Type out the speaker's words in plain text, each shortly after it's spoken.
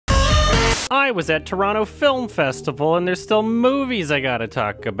I was at Toronto Film Festival and there's still movies I gotta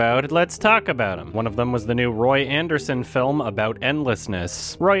talk about. Let's talk about them. One of them was the new Roy Andersson film about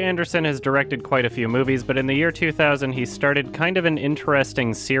endlessness. Roy Andersson has directed quite a few movies, but in the year 2000 he started kind of an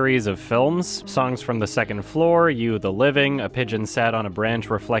interesting series of films. Songs from the Second Floor, You the Living, A Pigeon Sat on a Branch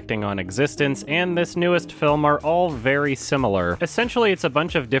Reflecting on Existence, and this newest film are all very similar. Essentially, it's a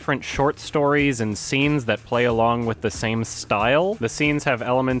bunch of different short stories and scenes that play along with the same style. The scenes have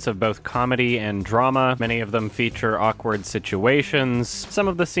elements of both comedy and drama. Many of them feature awkward situations. Some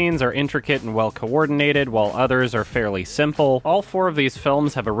of the scenes are intricate and well coordinated, while others are fairly simple. All four of these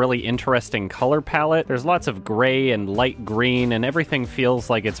films have a really interesting color palette. There's lots of gray and light green, and everything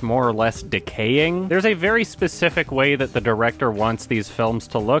feels like it's more or less decaying. There's a very specific way that the director wants these films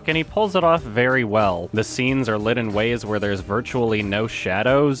to look, and he pulls it off very well. The scenes are lit in ways where there's virtually no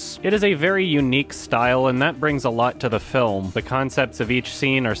shadows. It is a very unique style, and that brings a lot to the film. The concepts of each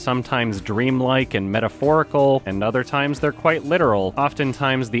scene are sometimes dreamlike and metaphorical, and other times they're quite literal.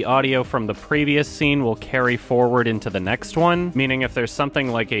 Oftentimes the audio from the previous scene will carry forward into the next one, meaning if there's something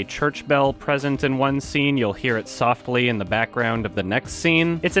like a church bell present in one scene, you'll hear it softly in the background of the next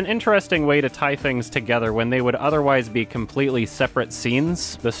scene. It's an interesting way to tie things together when they would otherwise be completely separate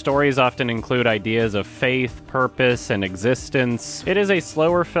scenes. The stories often include ideas of faith, purpose, and existence. It is a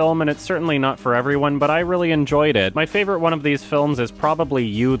slower film, and it's certainly not for everyone, but I really enjoyed it. My favorite one of these films is probably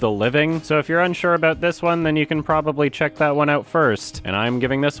You the Living, so if you're unsure about this one, then you can probably check that one out first. And I'm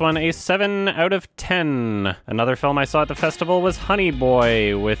giving this one a 7 out of 10. Another film I saw at the festival was Honey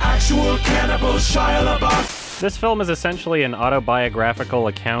Boy with actual cannibal Shia LaBeouf. This film is essentially an autobiographical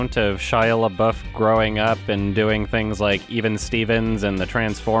account of Shia LaBeouf growing up and doing things like Even Stevens and the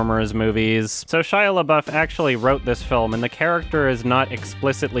Transformers movies. So Shia LaBeouf actually wrote this film, and the character is not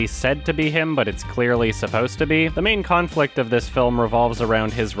explicitly said to be him, but it's clearly supposed to be. The main conflict of this film revolves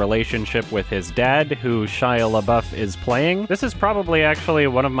around his relationship with his dad, who Shia LaBeouf is playing. This is probably actually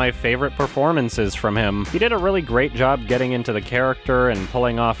one of my favorite performances from him. He did a really great job getting into the character and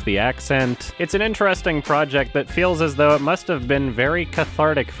pulling off the accent. It's an interesting project that feels as though it must have been very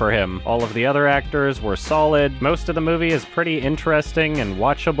cathartic for him. All of the other actors were solid. Most of the movie is pretty interesting and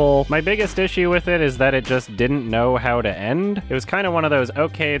watchable. My biggest issue with it is that it just didn't know how to end. It was kind of one of those,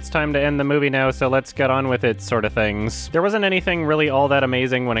 okay, it's time to end the movie now, so let's get on with it sort of things. There wasn't anything really all that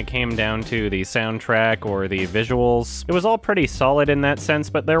amazing when it came down to the soundtrack or the visuals. It was all pretty solid in that sense,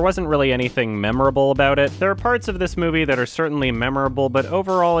 but there wasn't really anything memorable about it. There are parts of this movie that are certainly memorable, but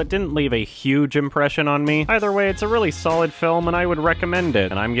overall it didn't leave a huge impression on me. Either way, it's a really solid film and I would recommend it,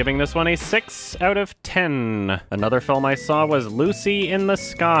 and I'm giving this one a 6 out of 10. Another film I saw was Lucy in the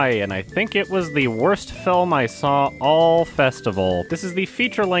Sky, and I think it was the worst film I saw all festival. This is the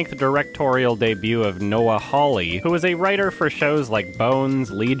feature-length directorial debut of Noah Hawley, who is a writer for shows like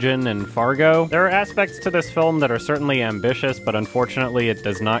Bones, Legion, and Fargo. There are aspects to this film that are certainly ambitious, but unfortunately it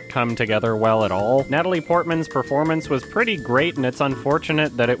does not come together well at all. Natalie Portman's performance was pretty great, and it's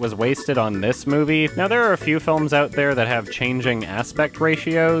unfortunate that it was wasted on this movie. Now, there are a few films out there that have changing aspect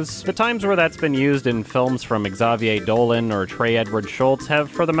ratios. The times where that's been used in films from Xavier Dolan or Trey Edward Schultz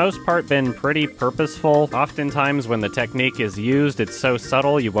have for the most part been pretty purposeful. Oftentimes when the technique is used, it's so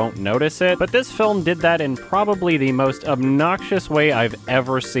subtle you won't notice it, but this film did that in probably the most obnoxious way I've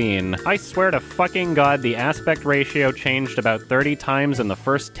ever seen. I swear to fucking God, the aspect ratio changed about 30 times in the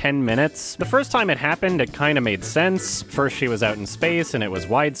first 10 minutes. The first time it happened, it kinda made sense. First she was out in space and it was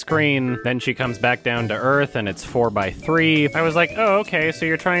widescreen, then she comes back down to Earth and it's 4:3. I was like, oh, okay, so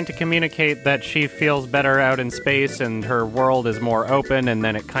you're trying to communicate that she feels better out in space and her world is more open, and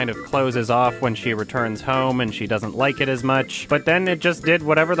then it kind of closes off when she returns home and she doesn't like it as much. But then it just did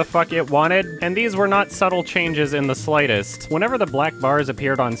whatever the fuck it wanted, and these were not subtle changes in the slightest. Whenever the black bars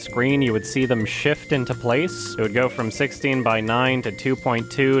appeared on screen, you would see them shift into place. It would go from 16:9 to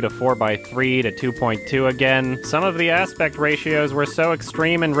 2.2 to 4:3 to 2.2 again. Some of the aspect ratios were so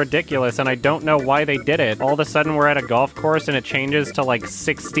extreme and ridiculous, and I don't know why they did it. All of a sudden we're at a golf course and it changes to like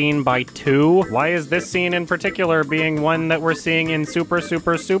 16:2. Why is this scene in particular being one that we're seeing in super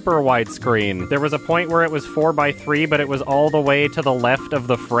widescreen? There was a point where it was 4:3, but it was all the way to the left of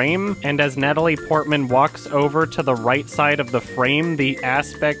the frame, and as Natalie Portman walks over to the right side of the frame, the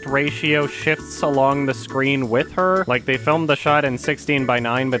aspect ratio shifts along the screen with her. Like they filmed the shot in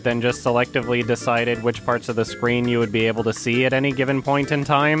 16:9, but then just selectively decided which parts of the screen you would be able to see at any given point in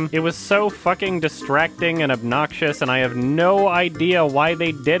time. It was so fucking distracting distracting and obnoxious, and I have no idea why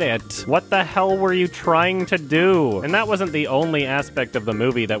they did it. What the hell were you trying to do? And that wasn't the only aspect of the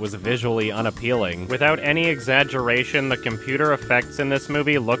movie that was visually unappealing. Without any exaggeration, the computer effects in this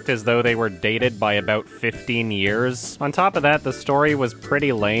movie looked as though they were dated by about 15 years. On top of that, the story was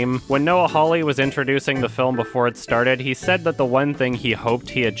pretty lame. When Noah Hawley was introducing the film before it started, he said that the one thing he hoped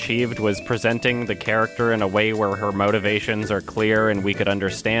he achieved was presenting the character in a way where her motivations are clear and we could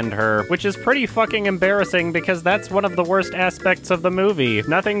understand her, which is pretty fucking embarrassing because that's one of the worst aspects of the movie.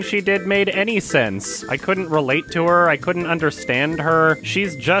 Nothing she did made any sense. I couldn't relate to her, I couldn't understand her.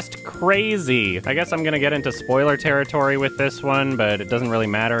 She's just crazy. I guess I'm gonna get into spoiler territory with this one, but it doesn't really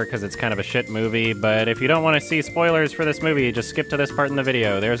matter because it's kind of a shit movie. But if you don't want to see spoilers for this movie, just skip to this part in the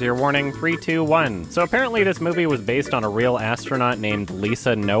video. There's your warning. 3, 2, 1. So apparently this movie was based on a real astronaut named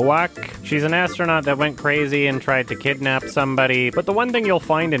Lisa Nowak. She's an astronaut that went crazy and tried to kidnap somebody, but the one thing you'll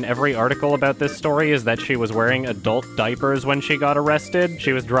find in every article about this story is that she was wearing adult diapers when she got arrested.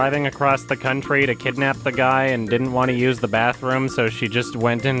 She was driving across the country to kidnap the guy and didn't want to use the bathroom, so she just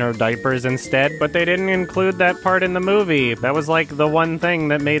went in her diapers instead, but they didn't include that part in the movie. That was like the one thing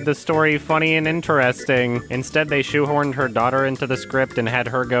that made the story funny and interesting. Instead, they shoehorned her daughter into the script and had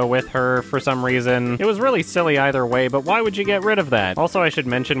her go with her for some reason. It was really silly either way, but why would you get rid of that? Also, I should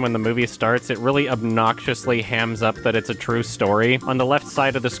mention when the movie starts, it really obnoxiously hams up that it's a true story. On the left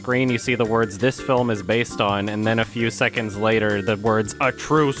side of the screen, you see the words "this film is based on," and then a few seconds later, the words "a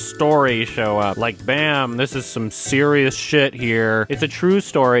true story" show up. Like, bam, this is some serious shit here. It's a true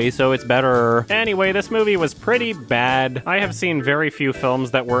story, so it's better. Anyway, this movie was pretty bad. I have seen very few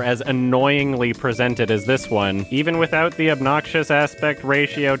films that were as annoyingly presented as this one. Even without the obnoxious aspect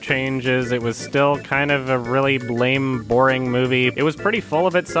ratio changes, it was still kind of a really lame, boring movie. It was pretty full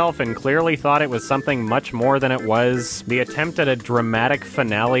of itself and clearly thought it was something much more than it was. The attempt at a dramatic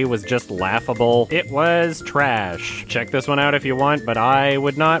finale was just laughable. It was trash. Check this one out if you want, but I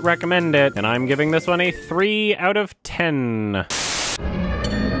would not recommend it, and I'm giving this one a 3 out of 10.